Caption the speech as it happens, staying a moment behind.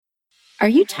Are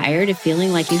you tired of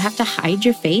feeling like you have to hide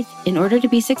your faith in order to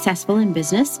be successful in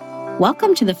business?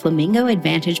 Welcome to the Flamingo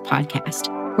Advantage podcast,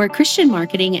 where Christian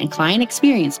marketing and client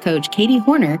experience coach Katie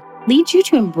Horner leads you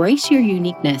to embrace your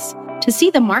uniqueness, to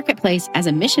see the marketplace as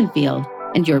a mission field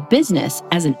and your business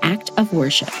as an act of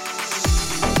worship.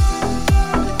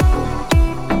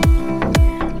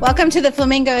 Welcome to the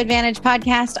Flamingo Advantage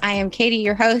podcast. I am Katie,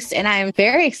 your host, and I am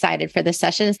very excited for this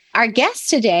session. Our guest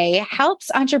today helps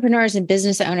entrepreneurs and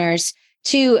business owners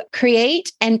to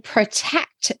create and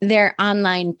protect their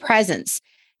online presence.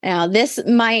 Now, this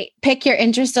might pique your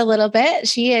interest a little bit.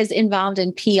 She is involved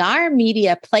in PR,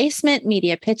 media placement,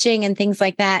 media pitching, and things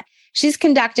like that. She's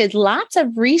conducted lots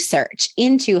of research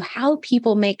into how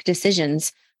people make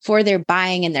decisions for their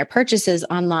buying and their purchases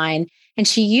online. And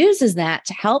she uses that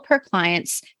to help her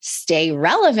clients stay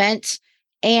relevant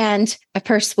and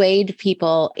persuade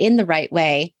people in the right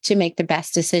way to make the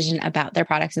best decision about their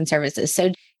products and services.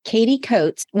 So Katie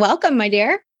Coates, welcome, my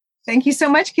dear. Thank you so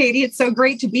much, Katie. It's so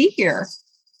great to be here.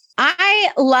 I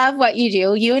love what you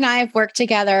do. You and I have worked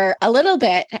together a little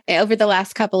bit over the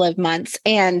last couple of months,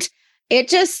 and it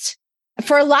just,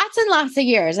 for lots and lots of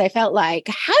years, I felt like,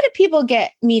 how do people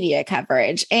get media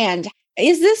coverage? And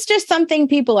is this just something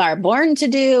people are born to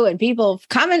do? And people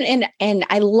come in, and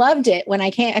I loved it when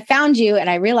I found you and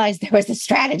I realized there was a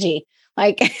strategy.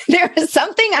 Like there was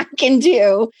something I can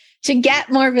do to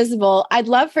get more visible. I'd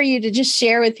love for you to just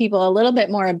share with people a little bit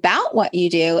more about what you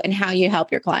do and how you help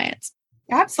your clients.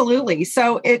 Absolutely.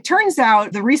 So it turns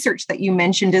out the research that you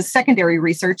mentioned is secondary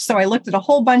research. So I looked at a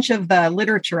whole bunch of the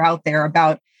literature out there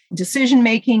about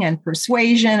decision-making and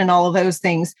persuasion and all of those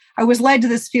things. I was led to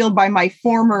this field by my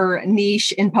former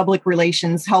niche in public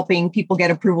relations, helping people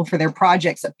get approval for their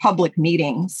projects at public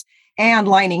meetings and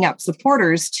lining up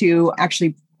supporters to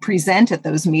actually present at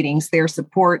those meetings their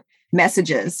support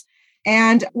messages.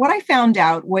 And what I found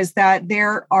out was that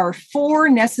there are 4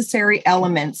 necessary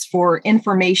elements for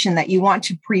information that you want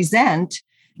to present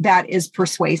that is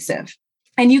persuasive.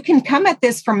 And you can come at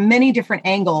this from many different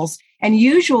angles. And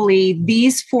usually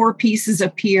these 4 pieces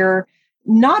appear,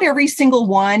 not every single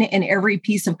one in every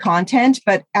piece of content,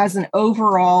 but as an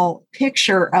overall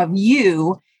picture of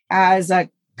you as a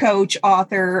coach,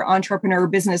 author, entrepreneur,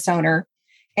 business owner.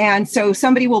 And so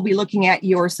somebody will be looking at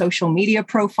your social media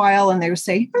profile and they'll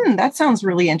say, that sounds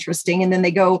really interesting. And then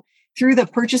they go through the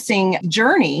purchasing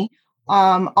journey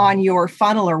on your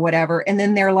funnel or whatever. And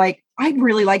then they're like, I'd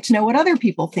really like to know what other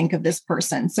people think of this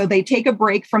person. So they take a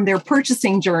break from their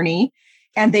purchasing journey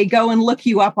and they go and look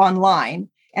you up online.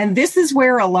 And this is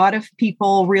where a lot of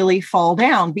people really fall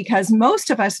down because most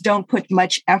of us don't put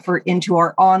much effort into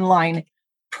our online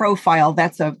profile.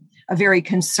 That's a very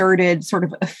concerted sort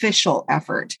of official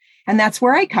effort. And that's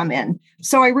where I come in.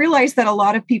 So I realized that a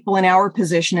lot of people in our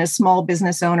position as small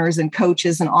business owners and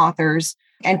coaches and authors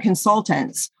and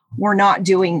consultants were not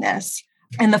doing this.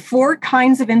 And the 4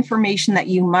 kinds of information that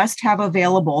you must have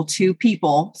available to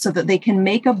people so that they can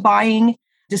make a buying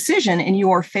decision in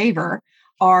your favor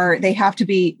are they have to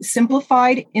be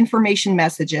simplified information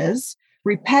messages,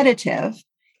 repetitive,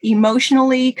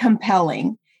 emotionally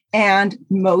compelling, and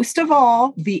most of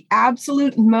all, the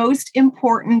absolute most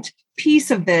important piece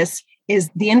of this is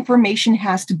the information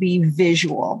has to be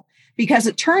visual because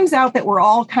it turns out that we're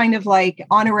all kind of like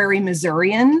honorary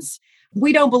Missourians.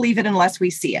 We don't believe it unless we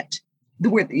see it.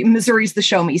 Missouri's the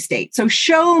show me state. So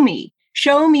show me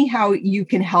how you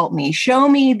can help me. Show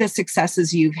me the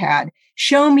successes you've had.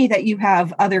 Show me that you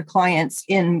have other clients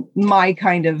in my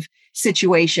kind of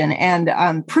situation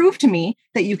and prove to me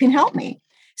that you can help me.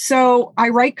 So I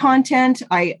write content,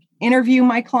 I interview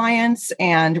my clients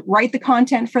and write the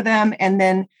content for them. And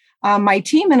then my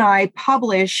team and I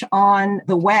publish on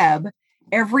the web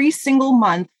every single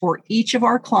month for each of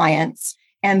our clients.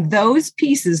 And those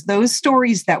pieces, those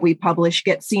stories that we publish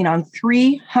get seen on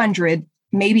 300,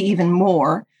 maybe even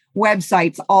more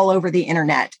websites all over the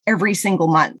internet every single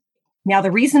month. Now,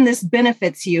 the reason this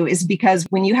benefits you is because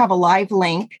when you have a live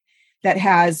link that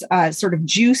has sort of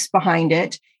juice behind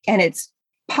it, and it's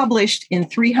published in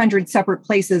 300 separate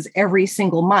places every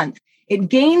single month, it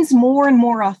gains more and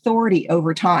more authority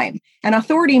over time. And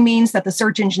authority means that the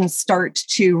search engines start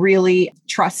to really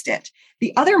trust it.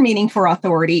 The other meaning for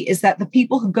authority is that the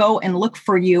people who go and look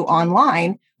for you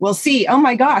online will see, oh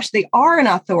my gosh, they are an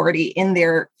authority in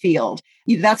their field.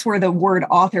 That's where the word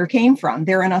author came from.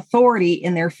 They're an authority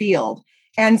in their field.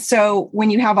 And so when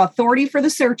you have authority for the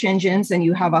search engines and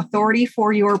you have authority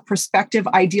for your prospective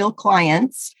ideal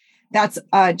clients, that's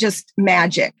just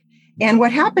magic. And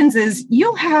what happens is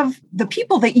you'll have the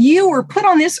people that you were put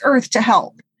on this earth to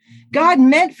help. God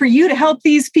meant for you to help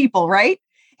these people, right?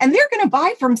 and they're going to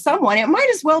buy from someone. It might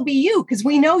as well be you because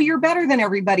we know you're better than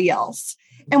everybody else.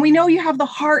 And we know you have the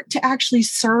heart to actually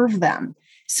serve them.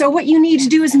 So what you need to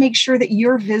do is make sure that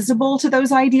you're visible to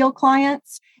those ideal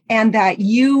clients and that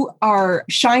you are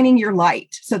shining your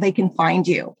light so they can find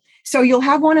you. So you'll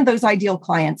have one of those ideal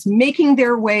clients making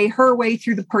her way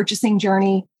through the purchasing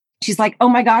journey. She's like, oh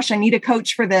my gosh, I need a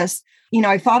coach for this.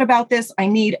 I thought about this. I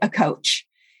need a coach.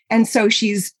 And so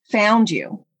she's found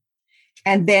you.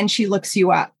 And then she looks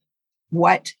you up.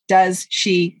 What does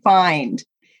she find?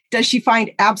 Does she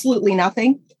find absolutely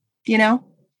nothing?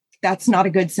 That's not a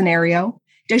good scenario.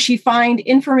 Does she find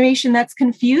information that's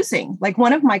confusing? Like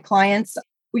one of my clients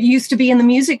used to be in the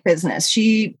music business.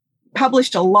 She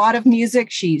published a lot of music.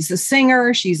 She's a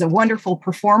singer. She's a wonderful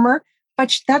performer,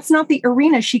 but that's not the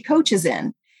arena she coaches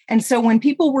in. And so when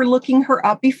people were looking her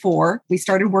up before we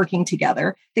started working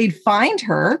together, they'd find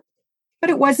her, but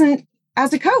it wasn't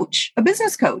as a coach, a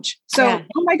business coach. So,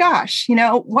 Oh my gosh,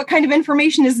 what kind of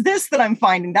information is this that I'm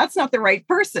finding? That's not the right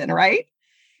person, right?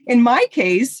 In my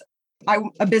case, I'm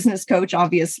a business coach,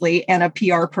 obviously, and a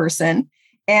PR person.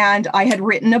 And I had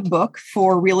written a book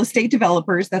for real estate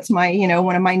developers. That's my,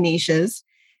 one of my niches.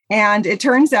 And it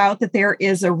turns out that there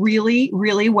is a really,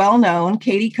 really well-known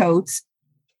Katie Coates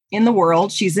in the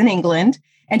world. She's in England,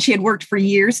 and she had worked for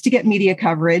years to get media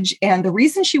coverage. And the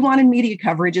reason she wanted media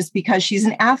coverage is because she's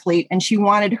an athlete and she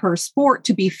wanted her sport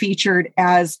to be featured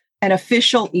as an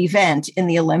official event in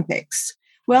the Olympics.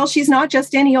 Well, she's not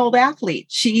just any old athlete.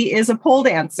 She is a pole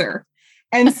dancer.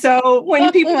 And so when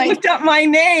people looked up my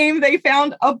name, they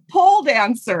found a pole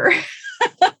dancer.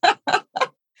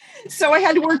 So I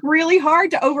had to work really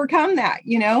hard to overcome that,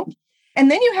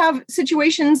 And then you have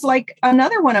situations like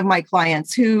another one of my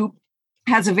clients who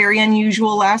has a very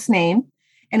unusual last name.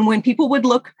 And when people would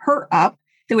look her up,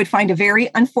 they would find a very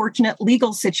unfortunate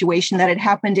legal situation that had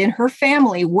happened in her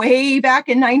family way back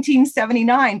in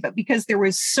 1979. But because there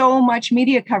was so much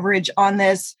media coverage on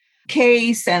this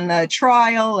case and the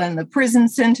trial and the prison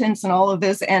sentence and all of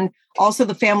this, and also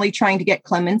the family trying to get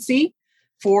clemency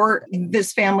for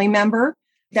this family member,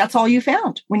 that's all you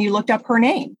found when you looked up her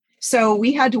name. So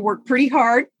we had to work pretty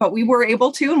hard, but we were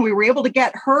able to, and we were able to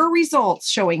get her results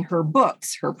showing her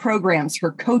books, her programs,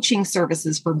 her coaching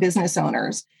services for business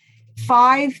owners,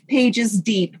 5 pages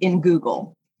deep in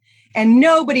Google. And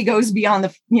nobody goes beyond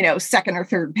the, second or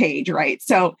third page, right?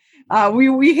 So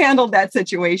we handled that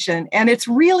situation, and it's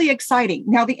really exciting.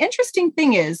 Now, the interesting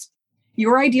thing is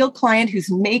your ideal client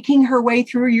who's making her way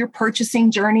through your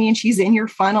purchasing journey, and she's in your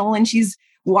funnel and she's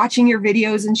watching your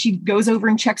videos, and she goes over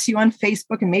and checks you on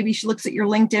Facebook, and maybe she looks at your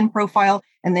LinkedIn profile,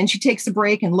 and then she takes a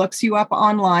break and looks you up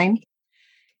online.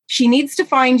 She needs to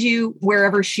find you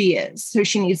wherever she is. So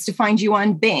she needs to find you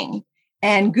on Bing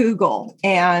and Google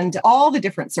and all the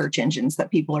different search engines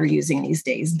that people are using these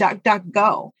days,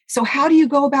 DuckDuckGo. So how do you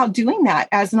go about doing that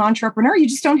as an entrepreneur? You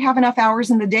just don't have enough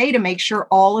hours in the day to make sure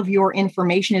all of your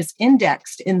information is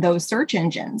indexed in those search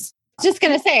engines. Just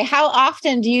going to say, how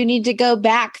often do you need to go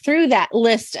back through that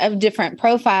list of different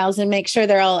profiles and make sure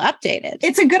they're all updated?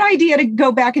 It's a good idea to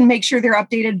go back and make sure they're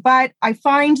updated. But I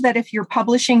find that if you're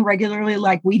publishing regularly,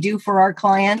 like we do for our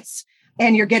clients,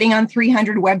 and you're getting on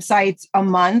 300 websites a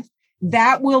month,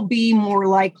 that will be more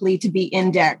likely to be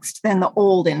indexed than the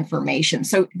old information.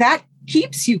 So that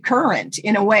keeps you current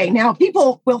in a way. Now,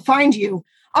 people will find you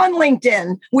on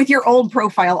LinkedIn with your old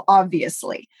profile,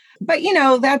 obviously. But,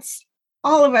 that's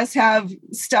all of us have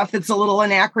stuff that's a little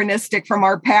anachronistic from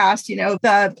our past.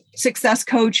 The success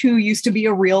coach who used to be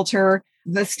a realtor,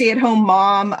 the stay-at-home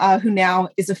mom who now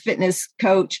is a fitness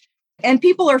coach. And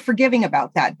people are forgiving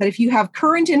about that. But if you have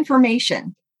current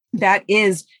information that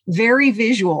is very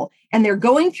visual, and they're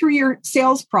going through your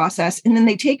sales process, and then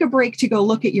they take a break to go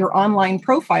look at your online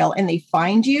profile, and they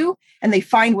find you and they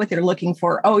find what they're looking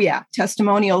for. Oh yeah,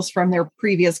 testimonials from their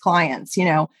previous clients.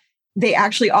 They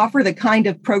actually offer the kind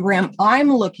of program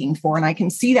I'm looking for. And I can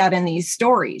see that in these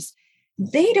stories.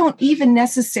 They don't even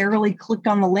necessarily click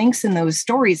on the links in those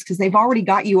stories because they've already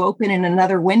got you open in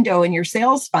another window in your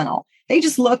sales funnel. They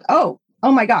just look, oh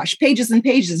my gosh, pages and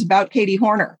pages about Katie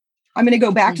Horner. I'm going to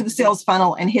go back to the sales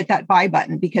funnel and hit that buy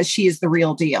button because she is the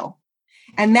real deal.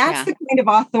 And that's the kind of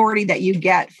authority that you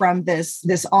get from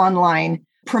this online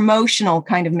promotional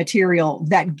kind of material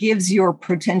that gives your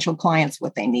potential clients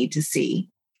what they need to see.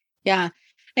 Yeah.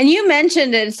 And you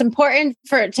mentioned it's important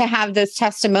to have those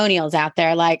testimonials out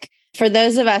there. Like for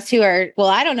those of us who are, well,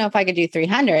 I don't know if I could do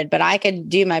 300, but I could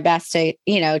do my best to,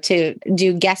 to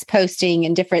do guest posting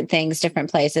and different things, different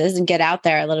places and get out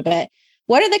there a little bit.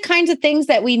 What are the kinds of things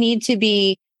that we need to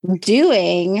be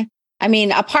doing I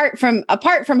mean, apart from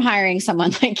hiring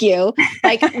someone like you,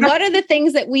 like what are the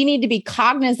things that we need to be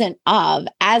cognizant of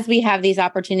as we have these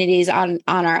opportunities on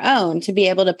our own to be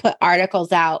able to put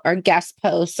articles out or guest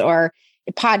posts or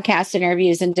podcast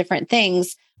interviews and different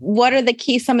things? What are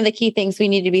some of the key things we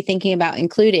need to be thinking about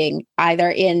including either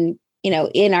in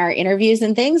our interviews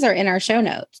and things or in our show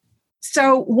notes?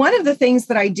 So one of the things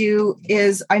that I do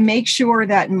is I make sure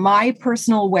that my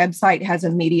personal website has a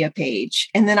media page.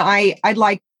 And then I'd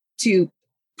like to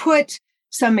put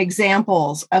some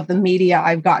examples of the media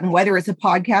I've gotten, whether it's a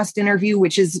podcast interview,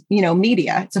 which is,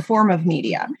 media, it's a form of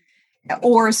media,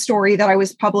 or a story that I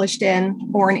was published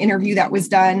in, or an interview that was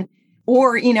done,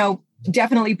 or,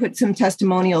 definitely put some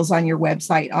testimonials on your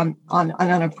website on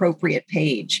an appropriate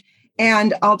page.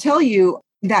 And I'll tell you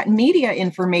that media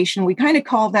information, we kind of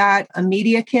call that a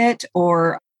media kit,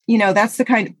 or, that's the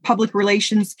kind of public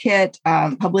relations kit,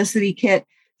 publicity kit.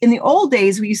 In the old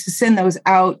days, we used to send those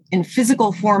out in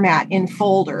physical format in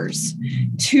folders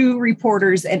to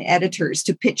reporters and editors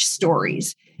to pitch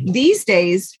stories. These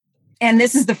days, and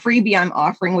this is the freebie I'm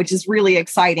offering, which is really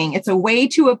exciting, it's a way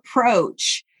to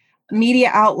approach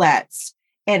media outlets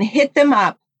and hit them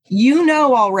up.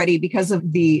 Already, because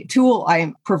of the tool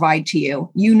I provide to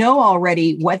you,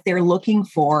 already what they're looking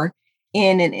for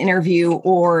in an interview,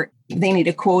 or they need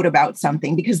a quote about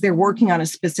something because they're working on a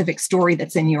specific story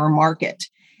that's in your market.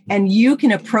 And you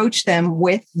can approach them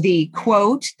with the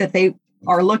quote that they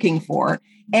are looking for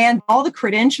and all the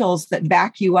credentials that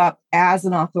back you up as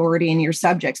an authority in your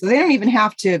subject. So they don't even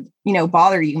have to,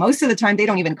 bother you. Most of the time, they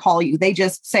don't even call you. They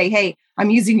just say, hey, I'm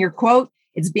using your quote.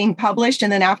 It's being published.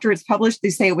 And then after it's published, they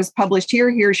say it was published here.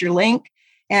 Here's your link.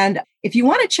 And if you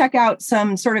want to check out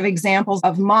some sort of examples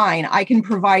of mine, I can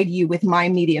provide you with my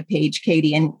media page,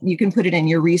 Katie, and you can put it in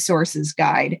your resources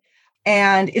guide.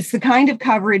 And it's the kind of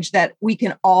coverage that we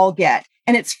can all get.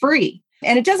 And it's free.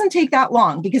 And it doesn't take that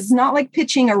long because it's not like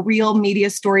pitching a real media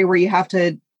story where you have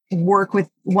to work with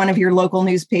one of your local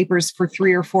newspapers for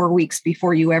 3 or 4 weeks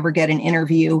before you ever get an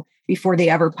interview, before they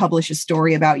ever publish a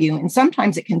story about you. And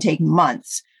sometimes it can take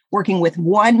months working with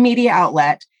one media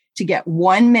outlet to get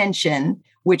one mention,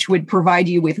 which would provide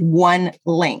you with one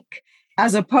link,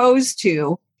 as opposed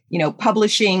to,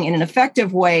 publishing in an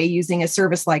effective way using a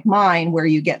service like mine, where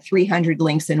you get 300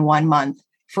 links in 1 month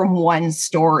from one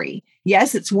story.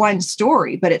 Yes, it's one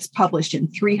story, but it's published in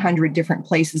 300 different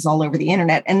places all over the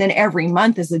internet. And then every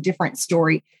month is a different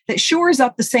story that shores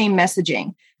up the same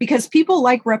messaging, because people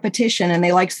like repetition and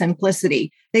they like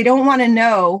simplicity. They don't want to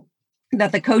know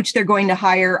that the coach they're going to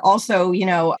hire also,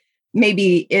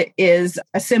 maybe it is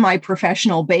a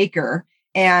semi-professional baker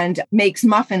and makes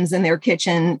muffins in their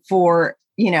kitchen for,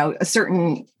 a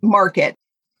certain market.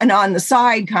 And on the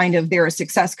side, kind of, they're a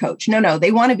success coach. No,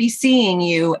 they want to be seeing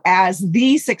you as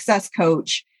the success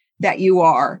coach that you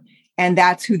are. And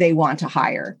that's who they want to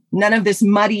hire. None of this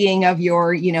muddying of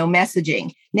your,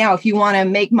 messaging. Now, if you want to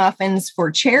make muffins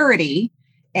for charity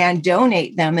and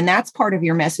donate them, and that's part of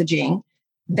your messaging,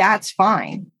 that's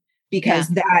fine, because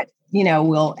that,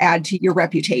 will add to your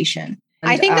reputation.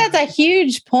 And, I think that's a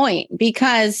huge point,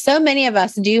 because so many of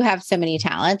us do have so many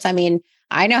talents. I mean,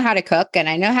 I know how to cook, and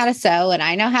I know how to sew, and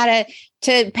I know how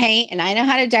to paint, and I know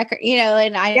how to decorate,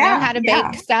 and I know how to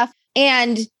bake stuff.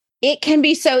 And it can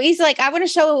be so easy. Like, I want to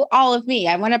show all of me.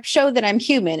 I want to show that I'm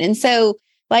human. And so,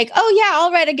 like, oh yeah,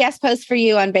 I'll write a guest post for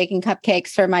you on baking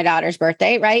cupcakes for my daughter's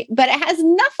birthday, right? But it has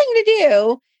nothing to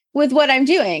do with what I'm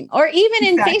doing. Or even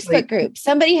in Facebook groups,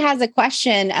 somebody has a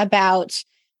question about,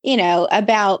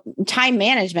 about time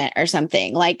management or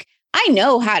something. Like, I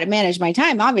know how to manage my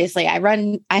time. Obviously, I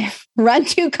run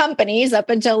 2 companies up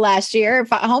until last year,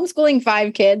 homeschooling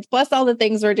 5 kids, plus all the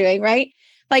things we're doing, right?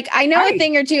 Like, I know a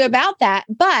thing or two about that,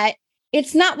 but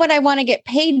it's not what I want to get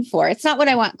paid for. It's not what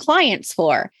I want clients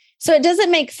for. So it doesn't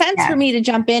make sense for me to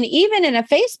jump in, even in a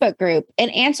Facebook group,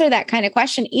 and answer that kind of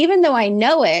question, even though I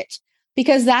know it,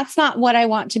 because that's not what I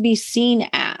want to be seen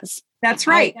as. That's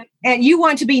right. And you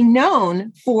want to be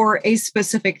known for a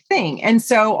specific thing. And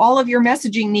so all of your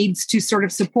messaging needs to sort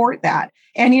of support that.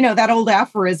 And, that old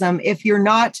aphorism, if you're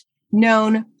not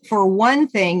known for one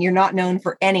thing, you're not known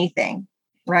for anything,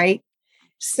 right?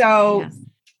 So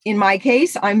in my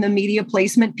case, I'm the media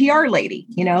placement PR lady.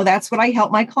 That's what I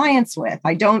help my clients with.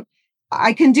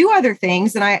 I can do other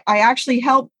things, and I actually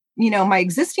help, my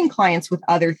existing clients with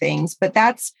other things, but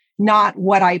that's not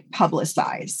what I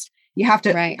publicize. You have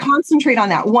to concentrate on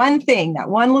that one thing, that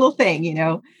one little thing,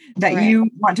 that you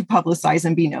want to publicize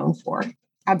and be known for.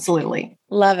 Absolutely.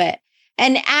 Love it.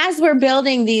 And as we're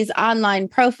building these online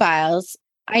profiles,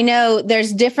 I know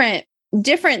there's different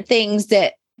things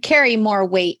that carry more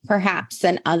weight perhaps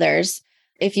than others.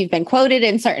 if you've been quoted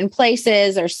in certain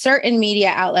places or certain media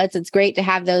outlets, it's great to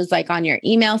have those like on your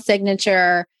email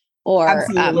signature or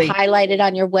highlighted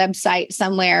on your website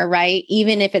somewhere, right?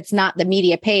 Even if it's not the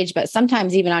media page, but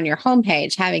sometimes even on your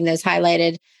homepage, having those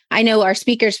highlighted. I know our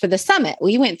speakers for the summit,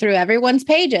 we went through everyone's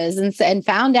pages and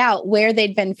found out where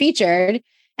they'd been featured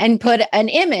and put an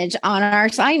image on our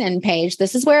sign-in page.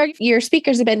 This is where your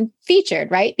speakers have been featured,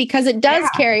 right? Because it does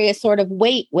carry a sort of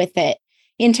weight with it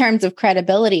in terms of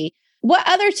credibility. What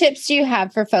other tips do you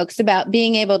have for folks about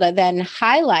being able to then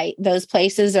highlight those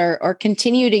places or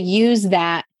continue to use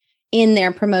that in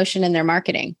their promotion and their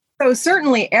marketing? So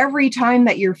certainly every time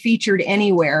that you're featured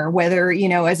anywhere, whether,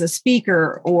 as a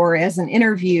speaker or as an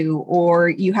interview, or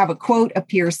you have a quote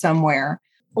appear somewhere,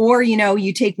 or,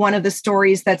 you take one of the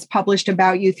stories that's published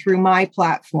about you through my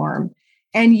platform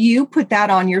and you put that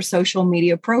on your social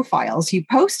media profiles, you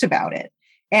post about it,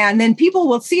 and then people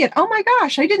will see it. Oh my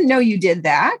gosh, I didn't know you did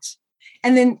that.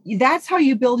 And then that's how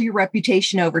you build your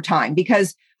reputation over time,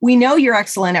 because we know you're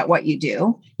excellent at what you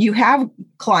do. You have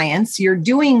clients, you're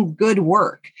doing good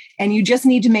work, and you just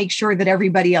need to make sure that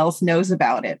everybody else knows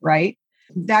about it, right?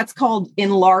 That's called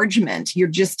enlargement. You're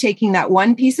just taking that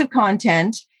one piece of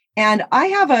content. And I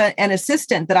have an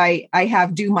assistant that I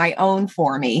have do my own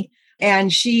for me.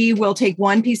 And she will take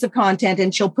one piece of content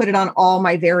and she'll put it on all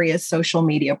my various social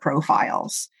media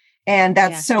profiles. And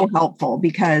that's so helpful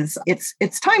because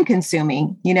it's time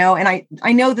consuming, and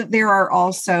I know that there are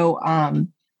also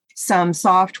some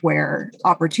software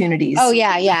opportunities. Oh,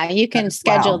 yeah. You can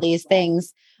schedule these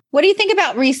things. What do you think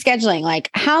about rescheduling? Like,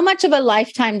 how much of a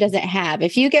lifetime does it have?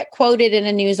 If you get quoted in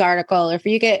a news article, or if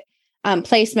you get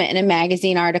placement in a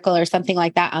magazine article or something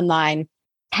like that online,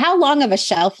 how long of a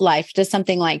shelf life does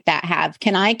something like that have?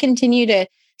 Can I continue to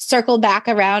circle back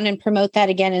around and promote that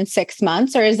again in 6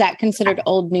 months, or is that considered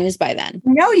old news by then?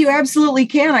 No, you absolutely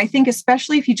can. I think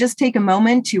especially if you just take a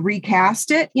moment to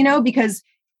recast it, because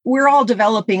we're all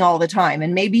developing all the time.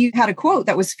 And maybe you had a quote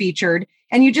that was featured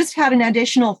and you just had an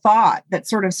additional thought that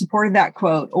sort of supported that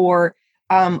quote, or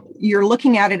you're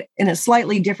looking at it in a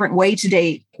slightly different way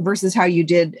today versus how you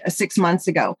did 6 months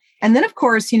ago. And then, of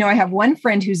course, I have one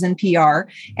friend who's in PR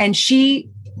and she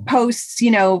posts,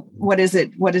 what is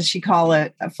it? What does she call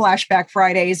it? Flashback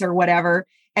Fridays or whatever.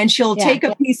 And she'll take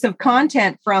a piece of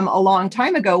content from a long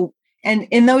time ago. And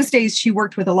in those days, she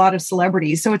worked with a lot of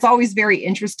celebrities. So it's always very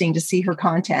interesting to see her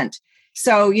content.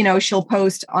 So, she'll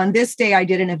post, on this day, I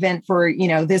did an event for,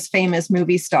 this famous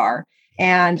movie star.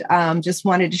 And just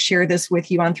wanted to share this with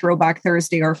you on Throwback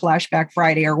Thursday or Flashback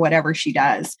Friday or whatever she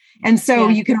does. And so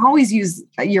you can always use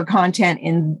your content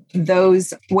in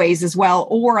those ways as well.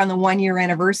 Or on the 1-year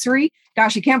anniversary.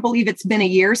 Gosh, I can't believe it's been a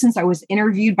year since I was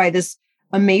interviewed by this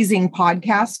amazing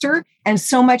podcaster. And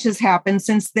so much has happened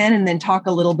since then. And then talk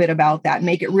a little bit about that,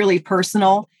 make it really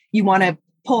personal. You want to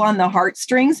pull on the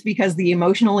heartstrings because the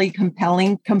emotionally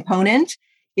compelling component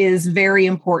is very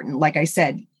important. Like I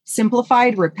said,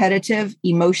 simplified, repetitive,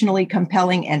 emotionally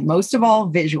compelling, and most of all,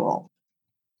 visual.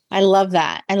 I love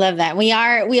that. We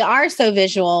are so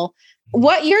visual.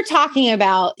 What you're talking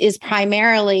about is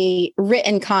primarily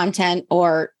written content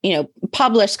or,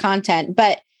 published content,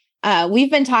 but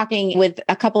we've been talking with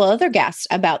a couple of other guests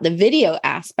about the video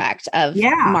aspect of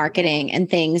marketing and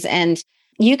things. And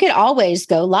you could always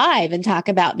go live and talk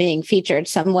about being featured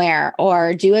somewhere,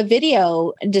 or do a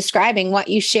video describing what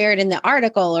you shared in the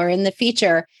article or in the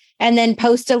feature, and then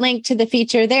post a link to the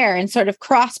feature there and sort of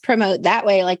cross promote that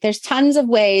way. Like, there's tons of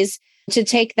ways to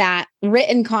take that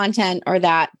written content or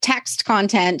that text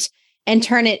content and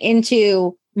turn it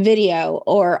into video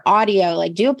or audio,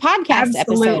 like do a podcast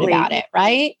episode about it,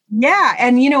 right? Yeah.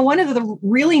 And, one of the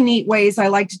really neat ways I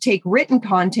like to take written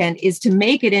content is to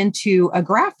make it into a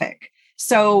graphic.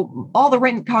 So all the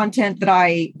written content that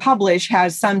I publish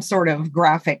has some sort of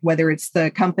graphic, whether it's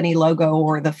the company logo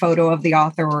or the photo of the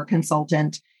author or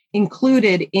consultant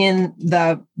included in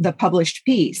the published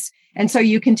piece. And so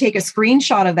you can take a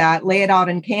screenshot of that, lay it out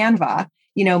in Canva,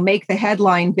 make the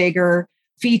headline bigger,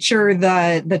 feature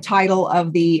the title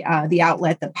of the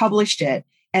outlet that published it,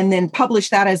 and then publish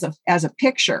that as a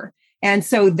picture. And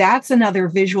so that's another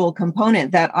visual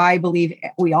component that I believe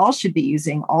we all should be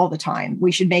using all the time.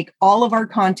 We should make all of our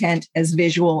content as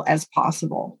visual as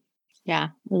possible. Yeah,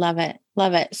 love it.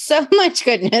 Love it. So much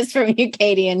goodness from you,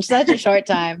 Katie, in such a short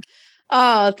time.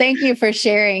 Oh, thank you for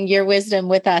sharing your wisdom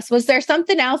with us. Was there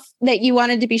something else that you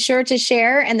wanted to be sure to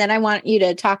share? And then I want you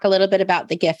to talk a little bit about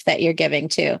the gift that you're giving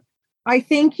too. I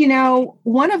think,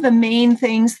 one of the main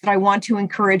things that I want to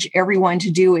encourage everyone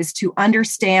to do is to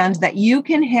understand that you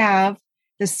can have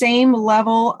the same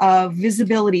level of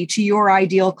visibility to your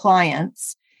ideal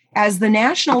clients as the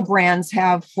national brands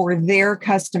have for their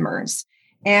customers.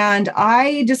 And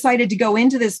I decided to go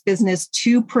into this business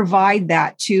to provide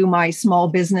that to my small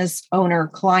business owner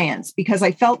clients because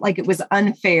I felt like it was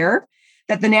unfair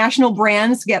that the national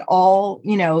brands get all,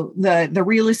 the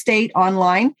real estate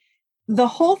online. The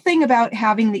whole thing about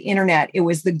having the internet, it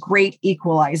was the great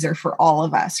equalizer for all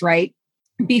of us, right?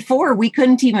 Before, we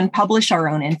couldn't even publish our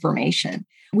own information.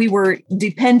 We were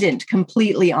dependent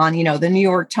completely on, the New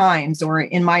York Times, or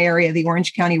in my area, the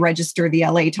Orange County Register, the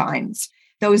LA Times,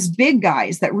 those big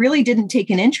guys that really didn't take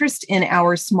an interest in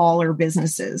our smaller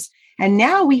businesses. And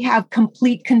now we have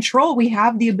complete control. We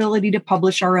have the ability to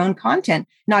publish our own content,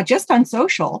 not just on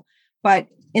social, but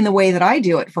in the way that I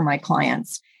do it for my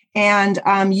clients. And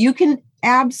you can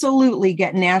absolutely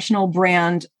get national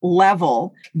brand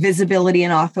level visibility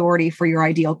and authority for your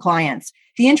ideal clients.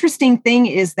 The interesting thing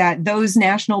is that those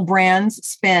national brands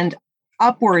spend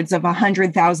upwards of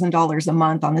 $100,000 a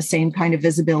month on the same kind of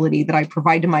visibility that I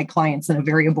provide to my clients in a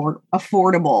very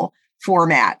affordable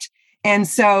format. And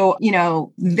so,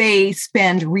 they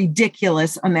spend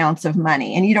ridiculous amounts of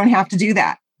money, and you don't have to do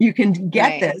that. You can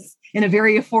get this in a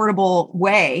very affordable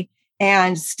way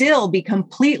and still be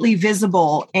completely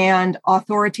visible and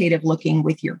authoritative looking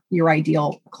with your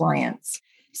ideal clients.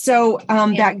 So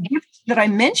that gift that I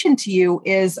mentioned to you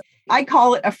is, I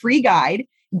call it a free guide.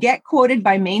 Get quoted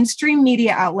by mainstream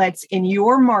media outlets in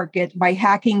your market by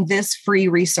hacking this free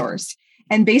resource.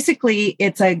 And basically,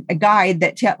 it's a guide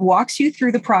that walks you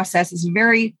through the process. It's a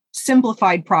very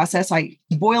simplified process. I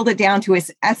boiled it down to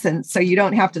its essence so you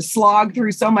don't have to slog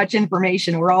through so much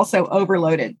information. We're also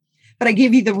overloaded. But I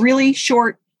give you the really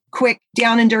short, quick,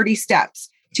 down and dirty steps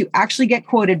to actually get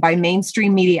quoted by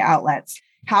mainstream media outlets.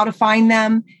 How to find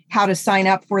them, how to sign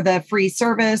up for the free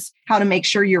service, how to make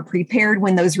sure you're prepared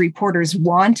when those reporters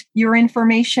want your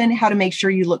information, how to make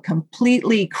sure you look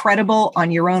completely credible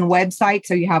on your own website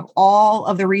so you have all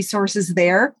of the resources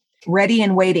there ready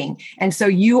and waiting. And so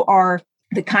you are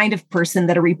the kind of person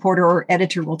that a reporter or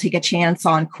editor will take a chance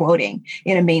on quoting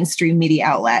in a mainstream media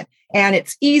outlet. And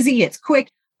it's easy, it's quick.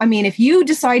 I mean, if you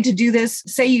decide to do this,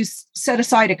 say you set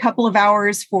aside a couple of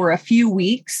hours for a few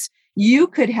weeks, you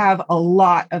could have a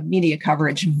lot of media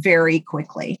coverage very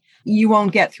quickly. You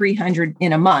won't get 300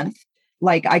 in a month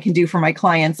like I can do for my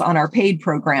clients on our paid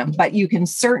program, but you can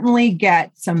certainly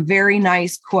get some very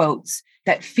nice quotes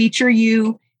that feature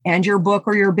you and your book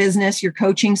or your business, your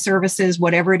coaching services,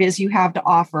 whatever it is you have to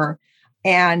offer,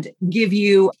 and give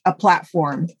you a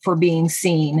platform for being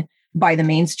seen by the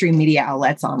mainstream media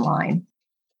outlets online.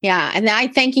 Yeah. And I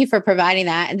thank you for providing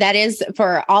that. That is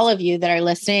for all of you that are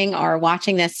listening or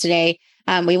watching this today.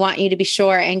 We want you to be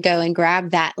sure and go and grab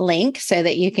that link so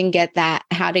that you can get that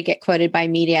how to get quoted by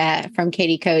media from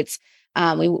Katie Coates.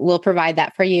 We will provide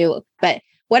that for you. But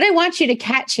what I want you to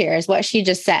catch here is what she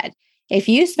just said. If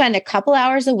you spend a couple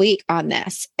hours a week on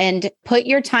this and put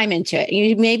your time into it,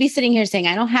 you may be sitting here saying,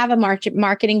 I don't have a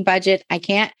marketing budget.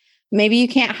 Maybe you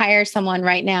can't hire someone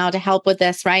right now to help with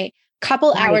this, right?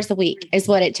 Couple hours a week is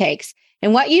what it takes.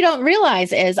 And what you don't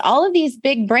realize is all of these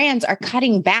big brands are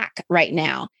cutting back right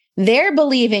now. They're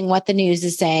believing what the news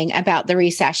is saying about the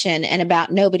recession and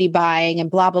about nobody buying and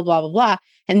blah, blah, blah, blah, blah.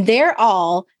 And they're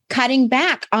all cutting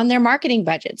back on their marketing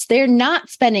budgets. They're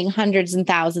not spending hundreds and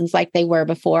thousands like they were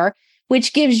before,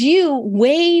 which gives you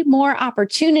way more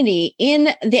opportunity in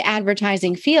the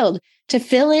advertising field to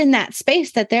fill in that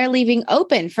space that they're leaving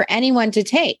open for anyone to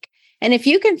take. And if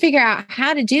you can figure out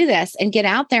how to do this and get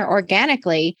out there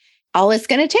organically, all it's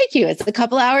going to take you is a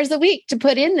couple hours a week to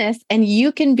put in this, and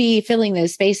you can be filling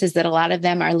those spaces that a lot of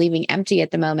them are leaving empty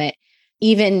at the moment,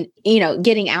 even,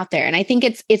 getting out there. And I think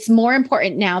it's more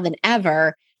important now than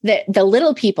ever that the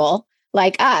little people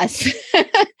like us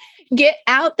get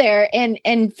out there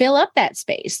and fill up that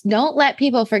space. Don't let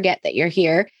people forget that you're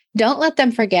here. Don't let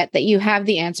them forget that you have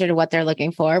the answer to what they're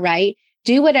looking for, right?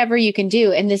 Do whatever you can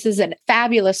do. And this is a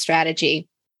fabulous strategy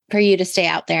for you to stay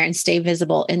out there and stay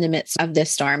visible in the midst of this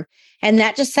storm. And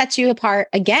that just sets you apart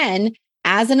again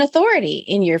as an authority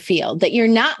in your field, that you're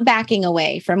not backing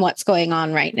away from what's going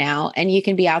on right now, and you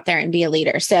can be out there and be a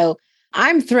leader. So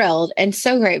I'm thrilled and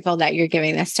so grateful that you're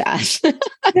giving this to us.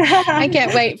 I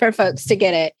can't wait for folks to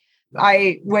get it.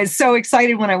 I was so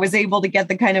excited when I was able to get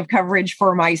the kind of coverage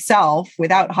for myself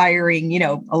without hiring,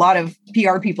 a lot of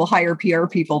PR people hire PR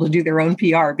people to do their own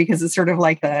PR because it's sort of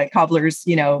like the cobbler's,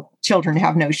 children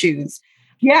have no shoes.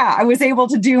 Yeah, I was able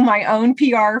to do my own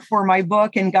PR for my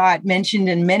book and got mentioned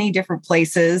in many different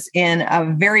places in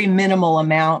a very minimal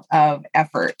amount of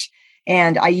effort.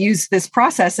 And I used this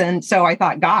process. And so I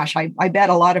thought, gosh, I bet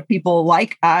a lot of people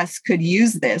like us could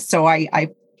use this. So I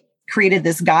created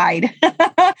this guide.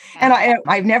 And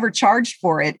I've never charged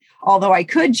for it, although I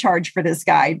could charge for this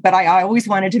guide, but I always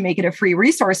wanted to make it a free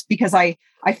resource because I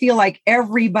feel like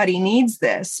everybody needs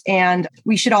this and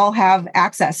we should all have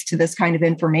access to this kind of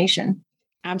information.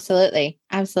 Absolutely.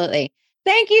 Absolutely.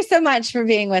 Thank you so much for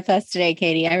being with us today,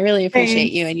 Katie. I really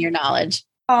appreciate you and your knowledge.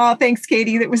 Oh, thanks,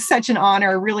 Katie. That was such an honor.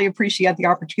 I really appreciate the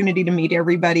opportunity to meet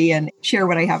everybody and share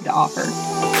what I have to offer.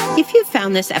 If you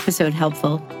found this episode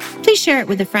helpful, please share it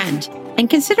with a friend and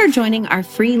consider joining our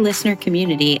free listener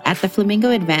community at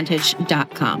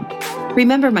theflamingoadvantage.com.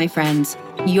 Remember, my friends,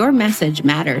 your message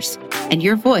matters and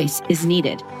your voice is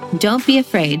needed. Don't be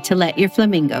afraid to let your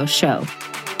flamingo show.